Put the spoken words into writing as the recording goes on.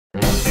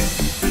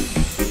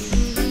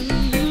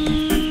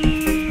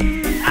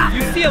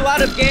see a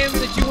lot of games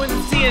that you wouldn't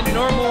see in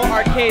normal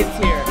arcades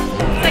here.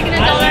 It's like an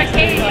adult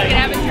arcade. You can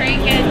have a drink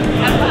and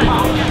have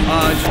fun.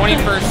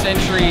 21st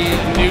century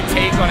new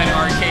take on an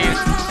arcade.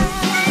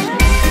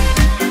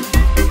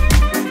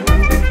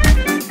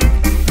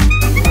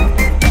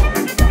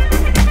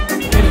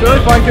 It's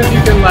really fun because you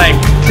can like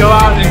go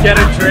out and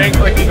get a drink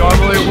like you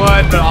normally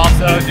would, but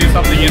also do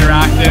something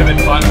interactive and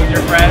fun with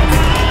your friends.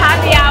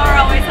 Happy hour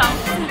always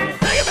helps.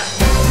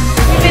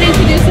 We've been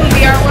introduced to the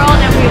VR world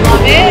and we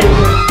love it.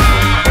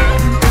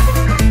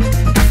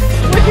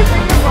 Would you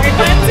bring your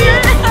boyfriends here?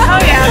 Oh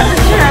yeah, for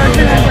sure. I would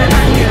bring my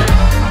boyfriend here.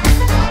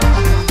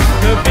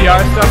 The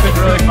VR stuff is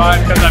really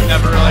fun because I've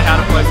never really had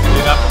a place to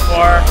do that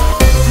before.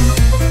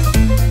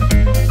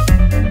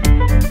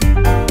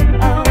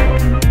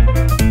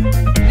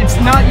 It's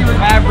not your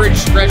average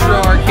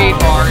retro arcade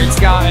bar. It's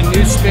got a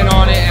new spin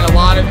on it and a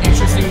lot of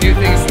interesting new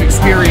things to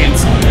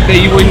experience that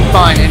you wouldn't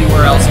find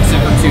anywhere else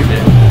except for 2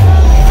 Bit.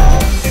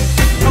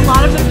 A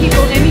lot of the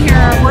people in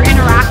here were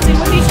interacting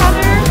with each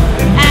other,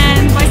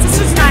 and my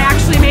sisters and I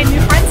actually made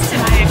new friends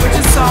tonight, which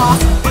is so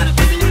awesome.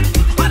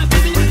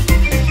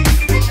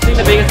 I think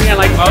the biggest thing I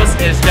like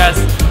most is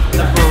just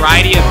the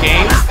variety of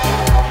games.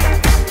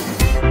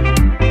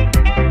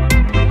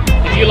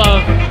 If you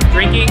love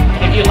drinking,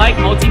 if you like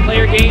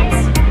multiplayer games,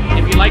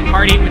 if you like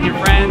partying with your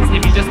friends,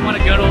 if you just want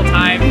a good old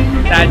time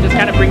that just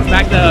kind of brings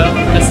back the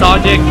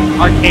nostalgic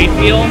arcade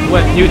feel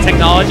with new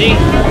technology,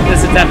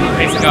 this is definitely the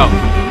place to go.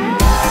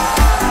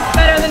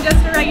 Better than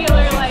just a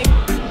regular like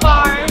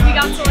bar. We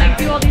got to like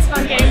do all these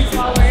fun games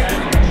while we're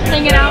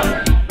hanging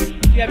out.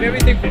 You have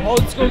everything from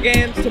old school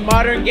games to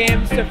modern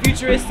games to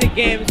futuristic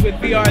games with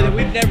VR that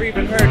we've never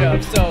even heard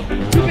of. So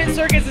 2 Bit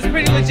Circus is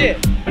pretty legit.